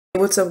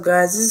What's up,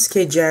 guys? This is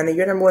Kjana,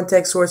 your number one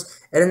tech source,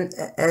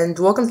 and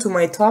welcome to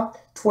my top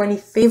 20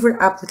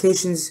 favorite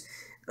applications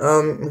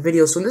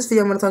video. So in this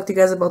video, I'm going to talk to you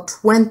guys about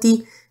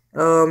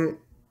um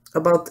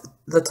about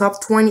the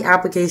top 20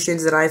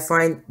 applications that I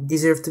find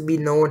deserve to be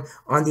known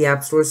on the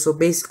App Store. So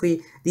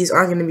basically, these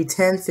aren't going to be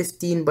 10,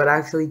 15, but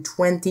actually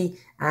 20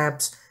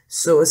 apps.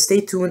 So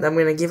stay tuned. I'm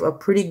going to give a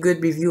pretty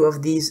good review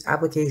of these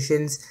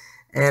applications,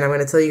 and I'm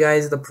going to tell you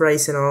guys the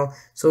price and all.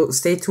 So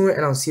stay tuned,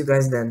 and I'll see you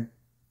guys then.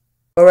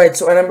 Alright,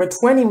 so at number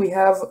 20, we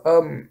have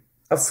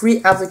a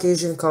free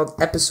application called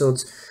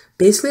Episodes.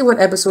 Basically, what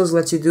Episodes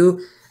lets you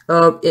do,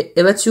 it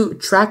lets you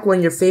track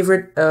when your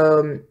favorite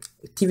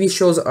TV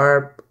shows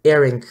are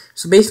airing.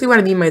 So basically, what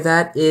I mean by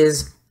that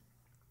is,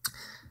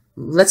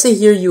 let's say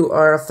here you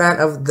are a fan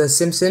of The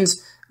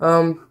Simpsons.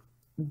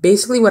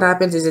 Basically, what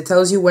happens is it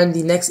tells you when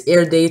the next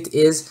air date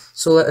is.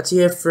 So let's see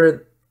here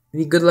for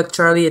the Good Luck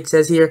Charlie, it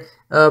says here,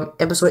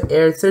 episode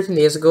aired 13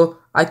 days ago.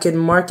 I can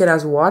mark it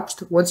as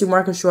watched. Once you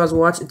mark a show as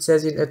watched, it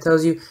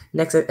tells you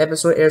next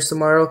episode airs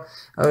tomorrow.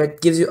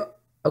 It gives you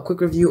a quick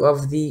review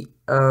of the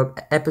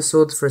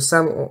episodes for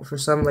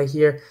some like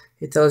here.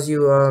 It tells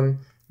you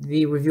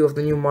the review of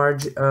the new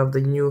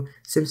new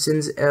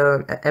Simpsons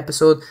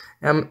episode.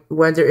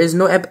 When there is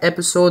no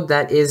episode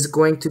that is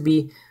going to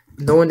be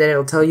known, then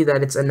it'll tell you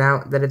that it's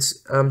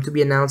to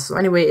be announced. So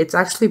anyway, it's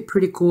actually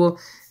pretty cool.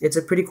 It's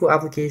a pretty cool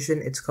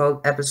application. It's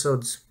called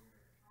Episodes.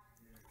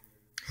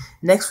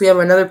 Next, we have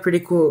another pretty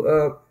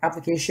cool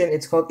application.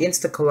 It's called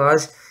Insta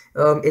Collage.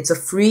 It's a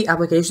free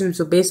application.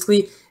 So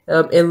basically,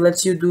 it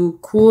lets you do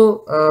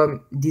cool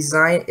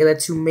design. It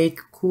lets you make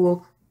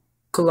cool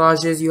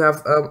collages. You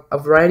have a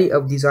variety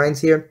of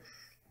designs here,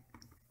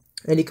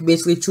 and you can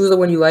basically choose the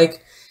one you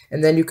like,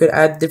 and then you could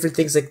add different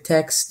things like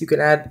text. You can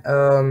add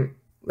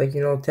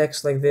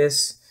text like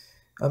this.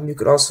 You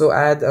could also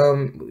add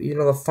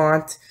the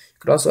font. You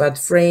could also add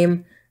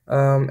frame,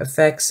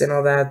 effects and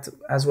all that,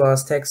 as well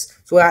as text.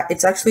 So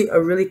it's actually a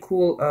really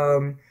cool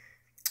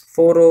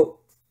photo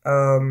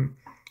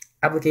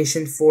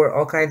application for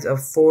all kinds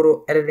of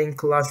photo editing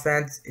collage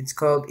fans. It's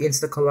called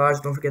Insta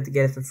Collage. Don't forget to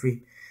get it for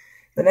free.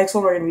 The next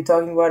one we're going to be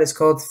talking about is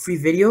called Free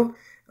Video.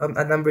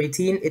 At number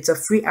 18, it's a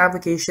free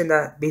application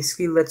that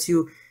basically lets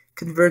you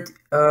convert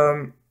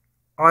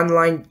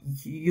online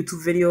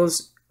YouTube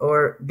videos,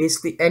 or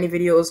basically any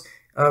videos,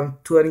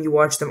 to letting you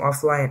watch them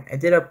offline. I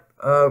did a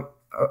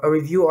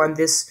review on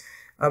this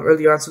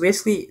earlier on. So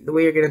basically, the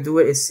way you're gonna do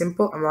it is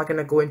simple. I'm not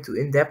gonna go into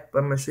in depth.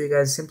 I'm gonna show you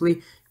guys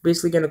simply.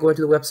 Basically, gonna go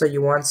into the website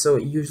you want. So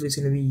usually it's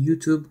gonna be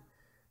YouTube.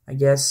 I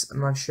guess I'm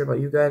not sure about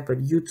you guys,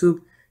 but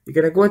YouTube. You're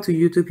gonna go into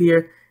YouTube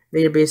here.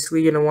 Then you're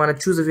basically gonna want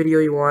to choose a video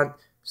you want.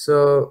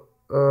 So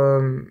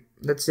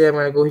let's say I'm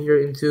gonna go here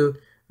into,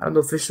 I don't know,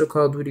 official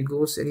Call of Duty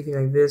Ghosts, anything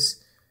like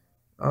this.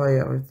 Oh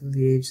yeah, or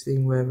the age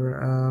thing,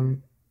 whatever.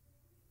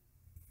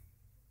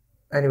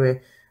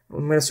 Anyway,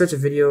 I'm gonna search a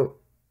video.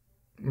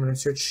 I'm gonna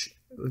search,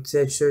 let's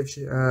say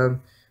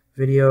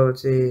video,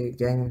 let's say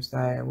Gangnam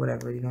Style,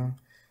 whatever,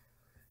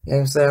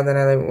 Gangnam Style. And then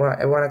I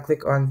want to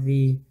click on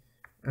the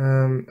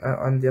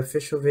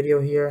official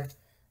video here.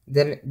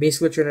 Then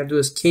basically what you're gonna do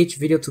is cache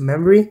video to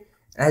memory.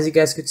 As you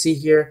guys could see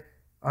here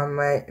on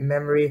my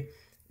memory,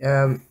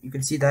 you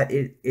can see that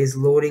it is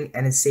loading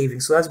and it's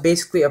saving. So that's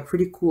basically a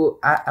pretty cool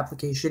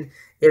application.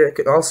 It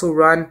could also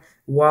run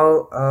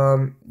while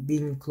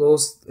being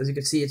closed. As you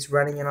can see, it's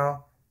running and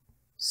all.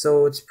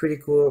 So it's pretty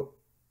cool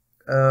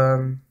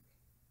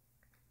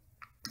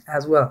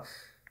as well.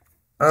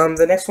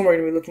 The next one we're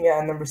going to be looking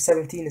at number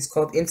 17 is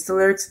called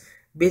InstaLyrics.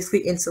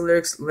 Basically,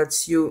 InstaLyrics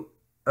lets you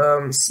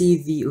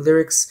see the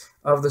lyrics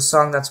of the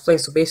song that's playing.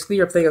 So basically,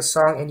 you're playing a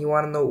song and you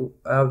want to know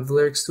the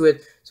lyrics to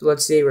it. So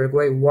let's say we're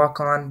going Walk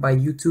On by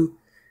U2.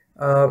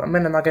 I'm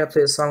not going to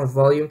play the song with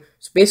volume.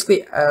 So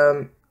basically,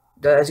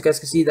 as you guys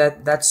can see,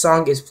 that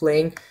song is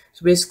playing.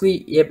 So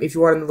basically, yep, if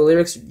you want to know the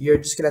lyrics, you're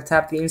just going to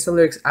tap the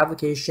InstaLyrics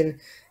application,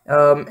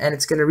 and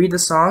it's going to read the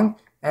song,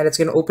 and it's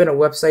going to open a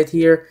website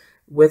here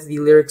with the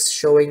lyrics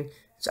showing.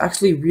 It's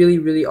actually really,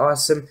 really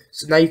awesome.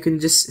 So now you can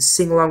just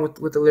sing along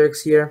with the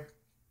lyrics here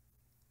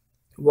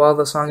while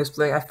the song is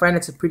playing. I find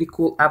it's a pretty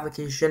cool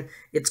application.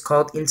 It's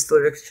called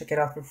InstaLyrics. Check it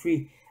out for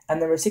free. At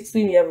number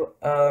 16, we have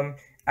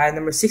at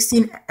number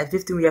 16 and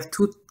 15, we have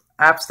two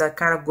apps that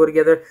kind of go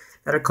together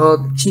that are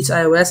called Cheats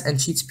iOS and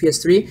Cheats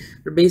PS3.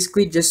 They're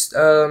basically just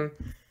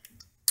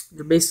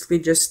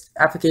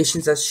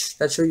applications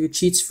that show you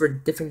cheats for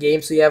different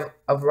games. So you have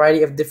a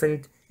variety of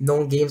different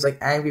known games like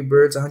Angry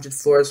Birds, 100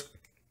 Floors.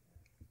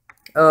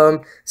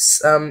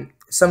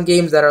 Some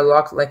games that are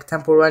locked, like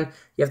Temple Run,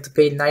 you have to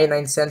pay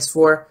 99 cents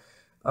for.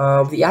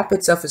 The app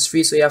itself is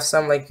free, so you have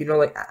some like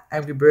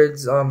Angry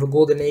Birds, the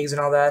Golden Eggs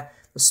and all that,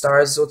 the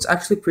stars. So it's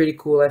actually pretty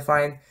cool, I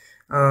find.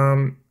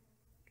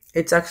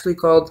 It's actually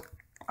called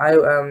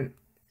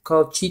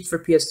Cheat for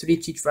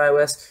PS3, Cheat for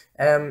iOS.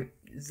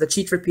 The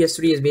Cheat for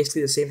PS3 is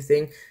basically the same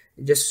thing,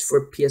 just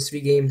for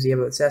PS3 games. You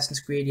have Assassin's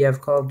Creed, you have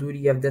Call of Duty,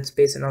 you have Dead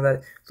Space and all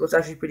that. So it's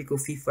actually pretty cool,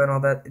 FIFA and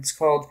all that. It's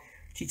called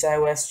Cheats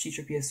iOS, Cheats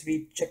for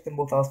PS3. Check them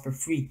both out for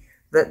free.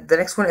 The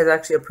next one is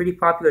actually a pretty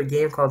popular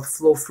game called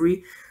Flow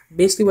Free.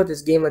 basically what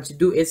this game lets you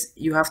do is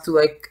you have to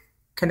like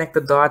connect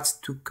the dots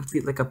to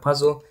complete like a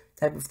puzzle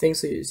type of thing.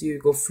 So you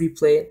go free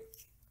play,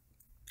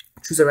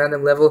 choose a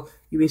random level.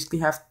 You basically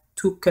have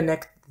to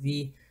connect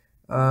the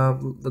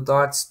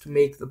dots to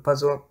make the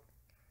puzzle.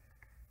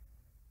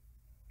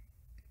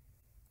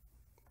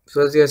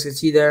 So as you guys can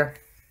see there,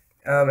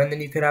 and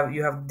then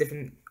you have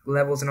different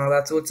levels and all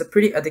that. So it's a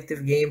pretty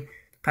addictive game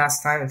to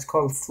pass time. It's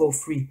called Flow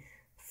Free.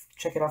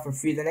 Check it out for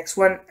free. The next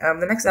one,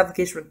 the next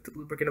application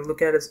we're gonna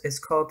look at is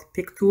called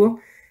PicTool.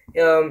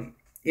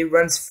 It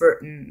runs for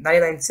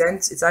 99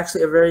 cents. It's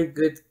actually a very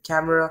good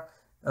camera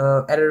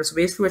editor. So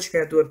basically, what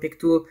you're gonna do in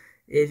PicTool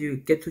is you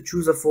get to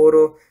choose a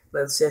photo.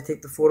 Let's say I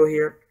take the photo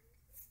here.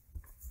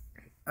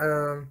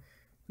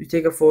 You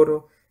take a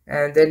photo,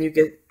 and then you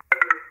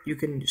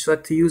can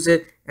select to use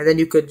it, and then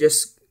you could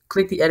just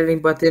click the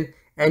editing button,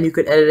 and you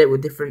could edit it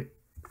with different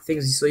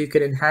things. So you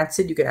can enhance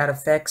it. You can add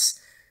effects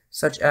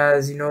such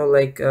as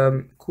like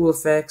cool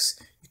effects.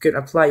 You can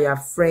apply. You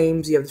have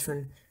frames. You have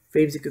different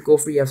frames you could go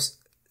for. You have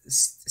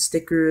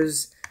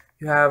stickers.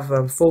 You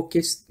have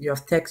focus. You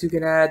have text you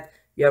can add.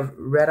 You have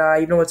red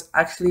eye. It's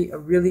actually a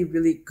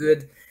really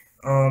good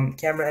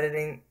camera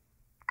editing.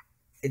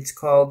 It's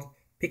called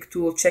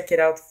PicTool. Check it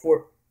out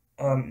for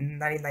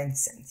 99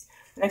 cents.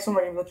 The next one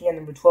we're looking at,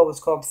 number 12, is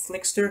called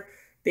Flickster.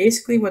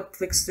 Basically, what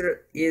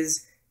Flickster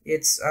is,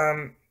 it's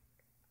an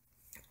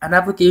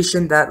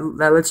application that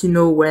lets you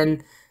know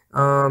when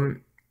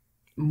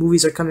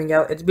movies are coming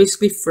out. It's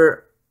basically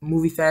for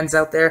movie fans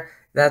out there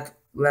that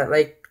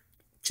like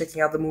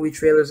checking out the movie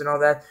trailers and all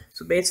that.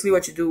 So basically,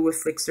 what you do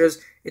with Flicksters,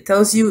 it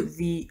tells you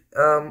the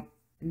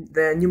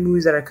new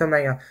movies that are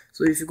coming out.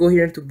 So if you go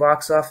here into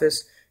box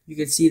office, you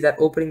can see that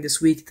opening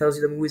this week tells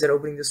you the movies that are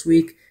opening this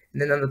week.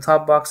 And then on the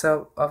top box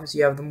office,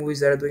 you have the movies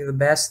that are doing the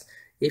best.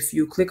 If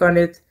you click on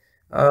it,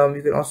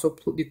 you can also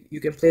you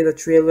can play the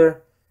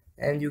trailer,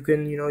 and you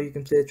can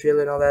play the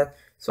trailer and all that.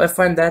 So I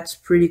find that's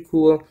pretty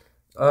cool.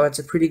 It's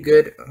a pretty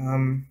good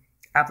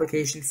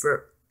application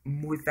for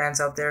movie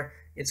fans out there.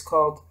 It's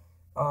called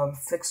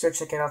Flickster.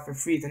 Check it out for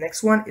free. The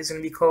next one is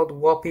going to be called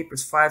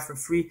Wallpapers 5 for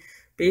free.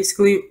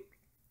 Basically,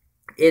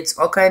 it's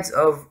all kinds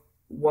of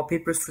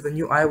wallpapers for the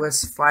new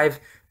iOS 5.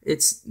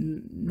 It's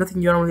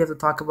nothing you don't really have to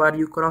talk about.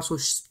 You can also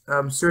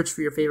search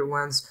for your favorite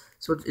ones.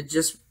 So it's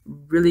just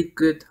really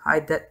good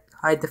high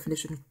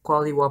definition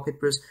quality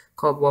wallpapers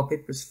called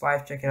Wallpapers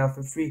 5. Check it out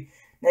for free.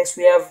 Next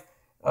we have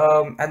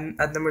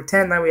at number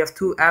 10 now we have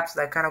two apps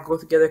that kind of go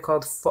together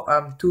called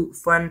two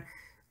fun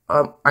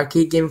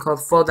arcade game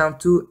called Fall Down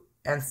 2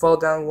 and Fall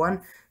Down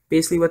 1.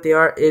 Basically what they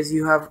are is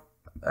you have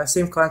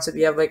same concept.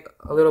 You have like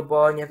a little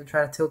ball and you have to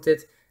try to tilt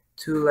it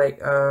to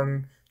like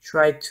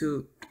try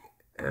to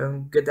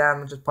get down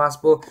as much as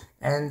possible,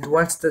 and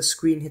once the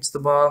screen hits the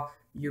ball,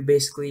 you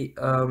basically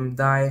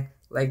die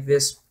like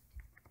this.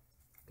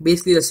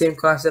 Basically the same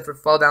concept for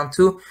Fall Down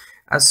 2.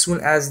 As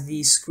soon as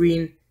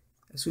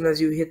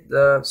you hit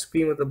the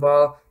screen with the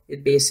ball,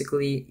 it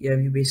basically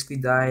you basically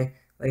die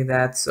like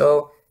that.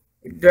 So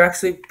they're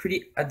actually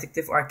pretty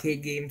addictive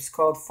arcade games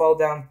called Fall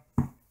Down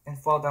and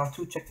Fall Down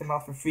 2. Check them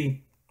out for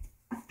free.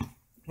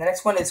 The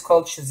next one is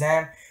called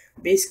Shazam.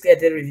 Basically I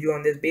did a review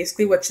on this.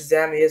 Basically what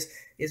Shazam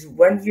is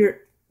when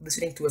you're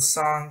listening to a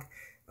song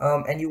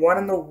and you want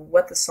to know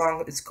what the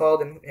song is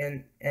called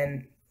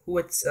and who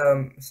it's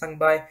sung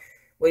by.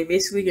 Well, you're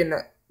basically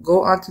gonna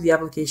go onto the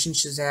application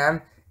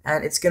Shazam,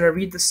 and it's gonna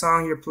read the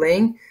song you're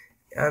playing,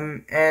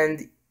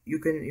 and you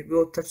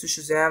go touch the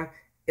Shazam.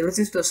 It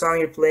listens to the song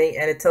you're playing,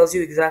 and it tells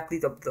you exactly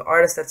the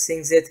artist that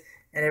sings it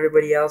and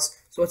everybody else.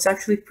 So it's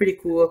actually pretty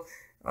cool.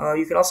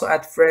 You can also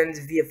add friends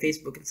via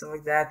Facebook and stuff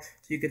like that,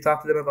 so you can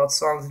talk to them about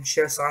songs and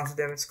share songs with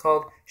them. It's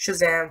called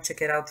Shazam.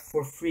 Check it out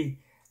for free.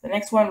 The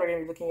next one we're going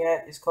to be looking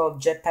at is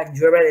called Jetpack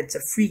Joyride. It's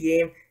a free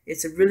game.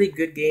 It's a really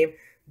good game.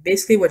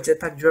 Basically, what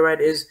Jetpack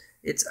Joyride is,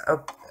 it's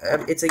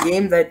a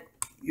game that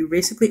you're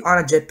basically on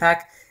a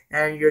jetpack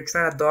and you're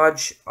trying to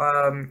dodge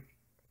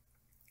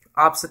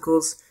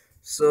obstacles.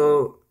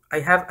 So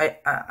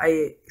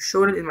I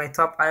showed it in my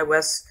top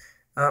iOS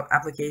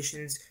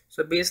applications.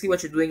 So basically,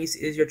 what you're doing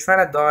is you're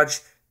trying to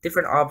dodge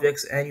different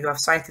objects, and you have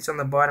scientists on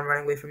the bottom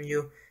running away from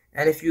you.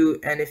 And if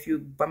you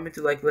bump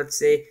into, like, let's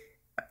say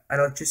an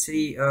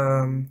electricity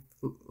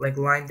like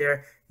line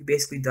there, you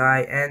basically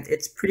die. And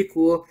it's pretty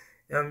cool.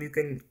 You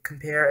can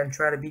compare and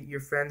try to beat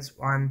your friends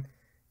on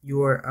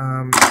your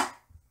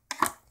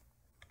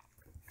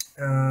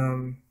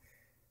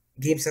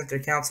Game Center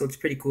account, so it's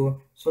pretty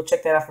cool. So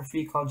check that out for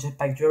free, called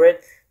Jetpack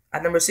Joyride.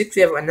 At number 6,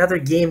 we have another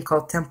game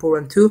called Temple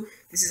Run 2.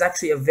 This is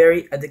actually a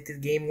very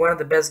addictive game, one of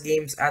the best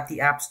games at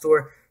the App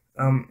Store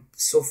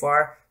so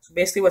far. So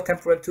basically what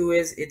Temple Run 2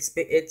 is,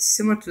 it's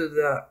similar to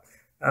the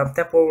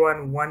Temple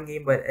Run 1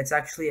 game, but it's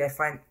actually, I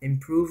find,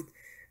 improved.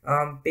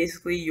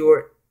 Basically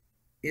you're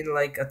in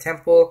like a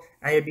temple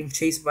and you're being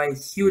chased by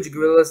huge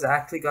gorillas that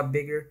actually got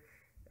bigger.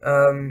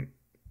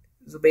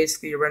 So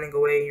basically you're running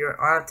away, you're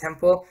on a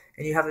temple,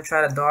 and you have to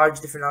try to dodge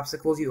different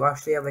obstacles. You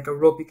actually have like a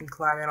rope you can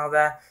climb and all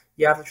that.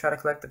 You have to try to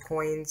collect the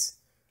coins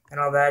and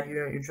all that.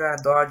 You're trying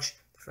to dodge.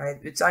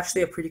 It's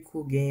actually a pretty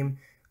cool game.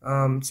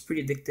 It's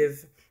pretty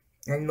addictive.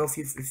 And you know, if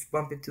you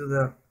bump into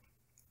the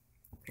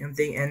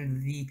thing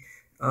and the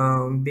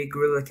big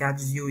gorilla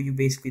catches you, you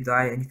basically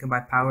die, and you can buy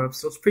power-ups.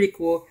 So it's pretty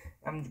cool.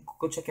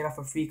 Go check it out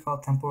for free,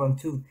 called Temple Run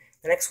 2.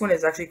 The next one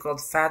is actually called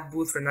Fat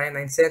Booth for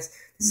 99 cents.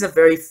 This is a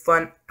very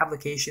fun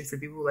application for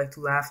people who like to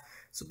laugh.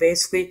 So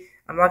basically,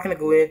 I'm not going to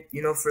go in,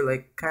 you know, for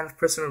like kind of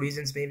personal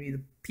reasons. Maybe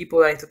the people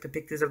that I took the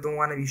pictures of don't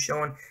want to be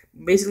shown.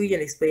 Basically, you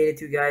can explain it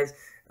to you guys.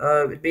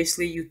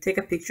 Basically, you take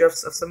a picture of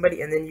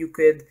somebody, and then you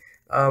could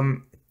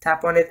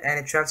tap on it, and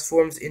it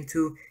transforms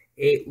into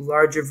a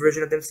larger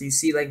version of them. So you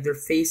see like their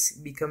face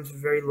becomes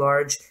very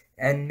large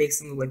and makes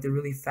them look like they're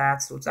really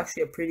fat. So it's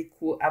actually a pretty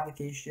cool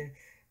application.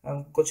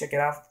 Go check it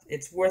out.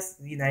 It's worth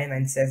the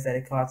 99 cents that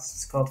it costs.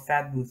 It's called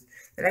Fat Booth.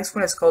 The next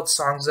one is called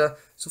Songza.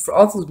 So for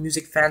all those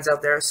music fans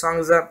out there,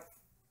 Songza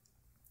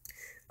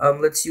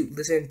lets you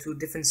listen to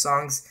different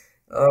songs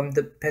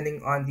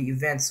depending on the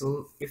event.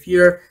 So if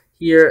you're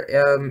here,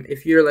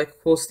 if you're like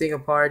hosting a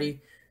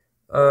party,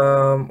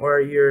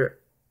 or you're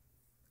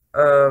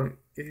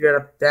if you're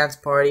at a dance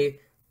party,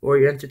 or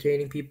you're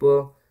entertaining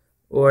people,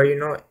 or you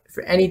know,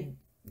 for any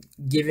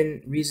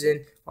given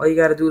reason, all you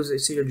gotta do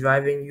is, say you're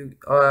driving,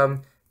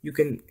 you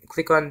can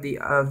click on the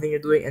thing you're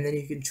doing, and then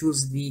you can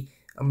choose the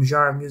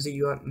genre of music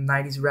you want,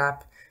 90s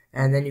rap,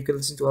 and then you can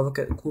listen to all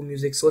the cool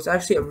music. So it's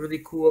actually a really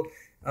cool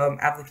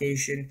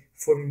application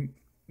for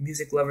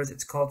music lovers.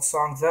 It's called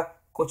Songza.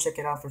 Go check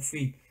it out for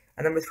free.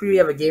 And number 3, we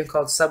have a game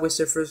called Subway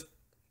Surfers.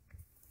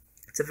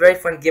 It's a very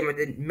fun game. I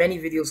did many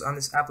videos on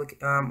this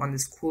on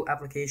this cool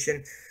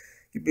application.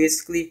 You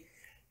basically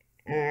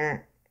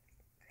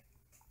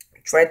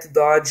try to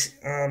dodge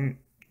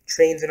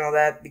trains and all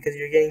that, because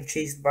you're getting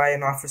chased by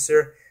an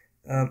officer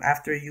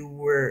after you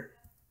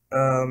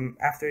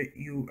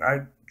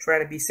are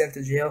trying to be sent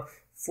to jail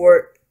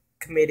for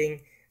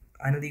committing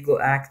an illegal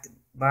act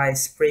by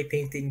spray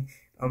painting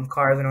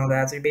cars and all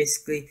that. So you're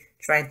basically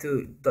trying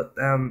to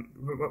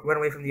run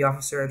away from the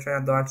officer and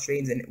trying to dodge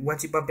trains, and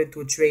once you bump into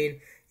a train,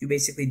 you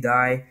basically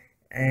die,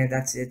 and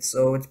that's it.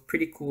 So it's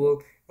pretty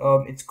cool.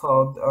 It's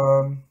called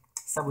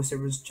Subway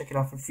Surfers. Check it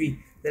out for free.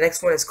 The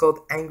next one is called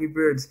Angry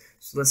Birds.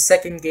 So the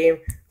second game,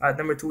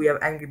 number 2, we have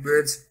Angry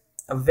Birds.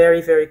 A very,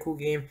 very cool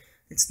game.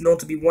 It's known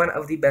to be one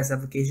of the best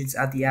applications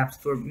at the App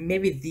Store,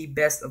 maybe the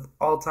best of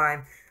all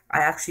time.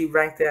 I actually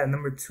ranked it at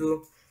number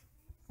 2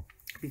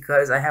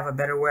 because I have a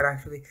better one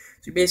actually.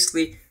 So you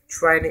basically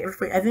try to, I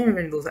think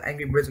everyone knows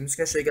Angry Birds. I'm just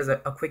gonna show you guys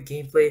a quick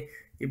gameplay.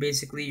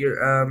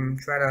 You're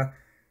trying to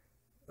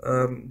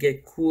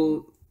get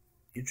cool.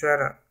 You're trying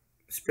to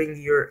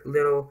spring your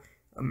little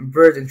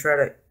birds and try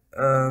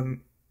to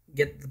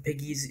get the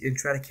piggies and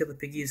try to kill the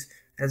piggies.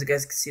 As you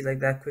guys can see, like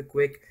that,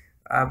 quick.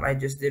 I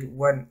just did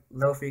one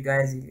level for you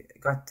guys. You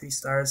got 3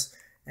 stars,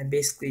 and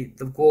basically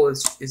the goal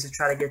is to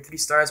try to get 3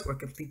 stars or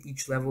complete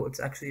each level. It's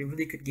actually a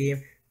really good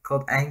game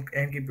called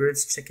Angry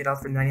Birds. Check it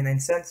out for 99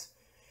 cents.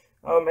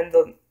 And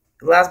the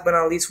last but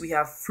not least, we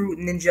have Fruit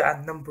Ninja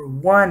at number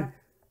 1.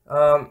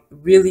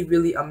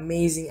 Really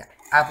amazing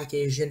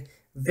application,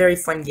 very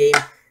fun game.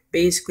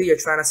 Basically, you're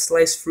trying to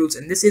slice fruits,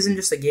 and this isn't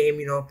just a game,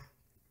 you know,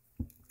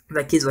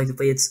 that kids like to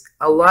play. It's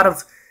a lot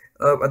of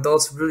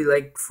adults really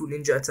like Fruit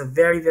Ninja. It's a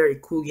very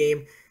cool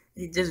game.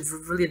 It's just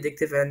really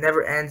addictive, and it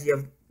never ends. You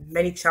have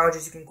many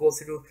challenges you can go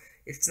through.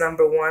 It's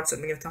number 1, so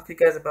I'm going to talk to you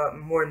guys about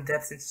more in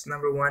depth since it's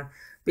number 1.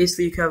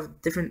 Basically, you can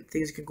have different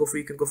things you can go for.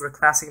 You can go for a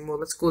classic mode.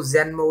 Let's go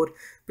Zen mode.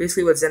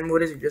 Basically, what Zen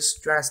mode is, you're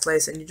just trying to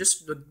slice, and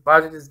the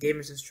body of this game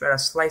is just trying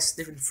to slice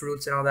different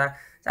fruits and all that.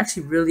 It's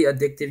actually really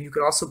addictive. You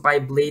can also buy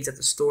blades at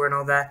the store and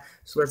all that.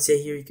 So let's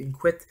say here you can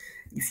quit.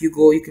 If you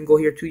go, you can go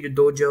here to your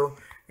dojo,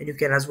 and you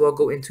can as well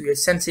go into your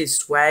sensei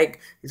swag,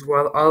 is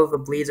where all of the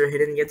blades are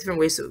hidden. You get different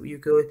ways that you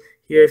could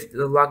here, if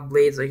the lock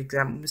blades, like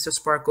example, Mr.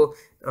 Sparkle,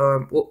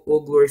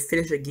 Old Glory,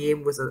 finish a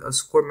game with a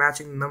score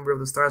matching the number of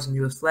the stars on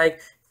US flag,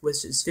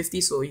 which is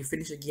 50. So you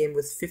finish a game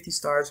with 50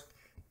 stars,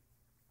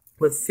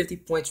 with 50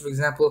 points, for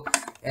example,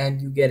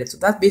 and you get it. So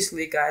that's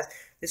basically it, guys.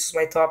 This is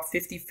my top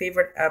 50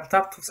 favorite,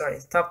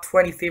 top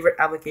 20 favorite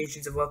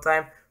applications of all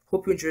time.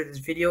 Hope you enjoyed this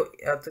video.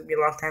 It took me a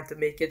long time to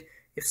make it.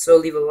 If so,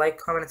 leave a like,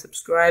 comment, and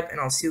subscribe, and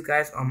I'll see you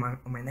guys on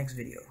my next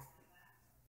video.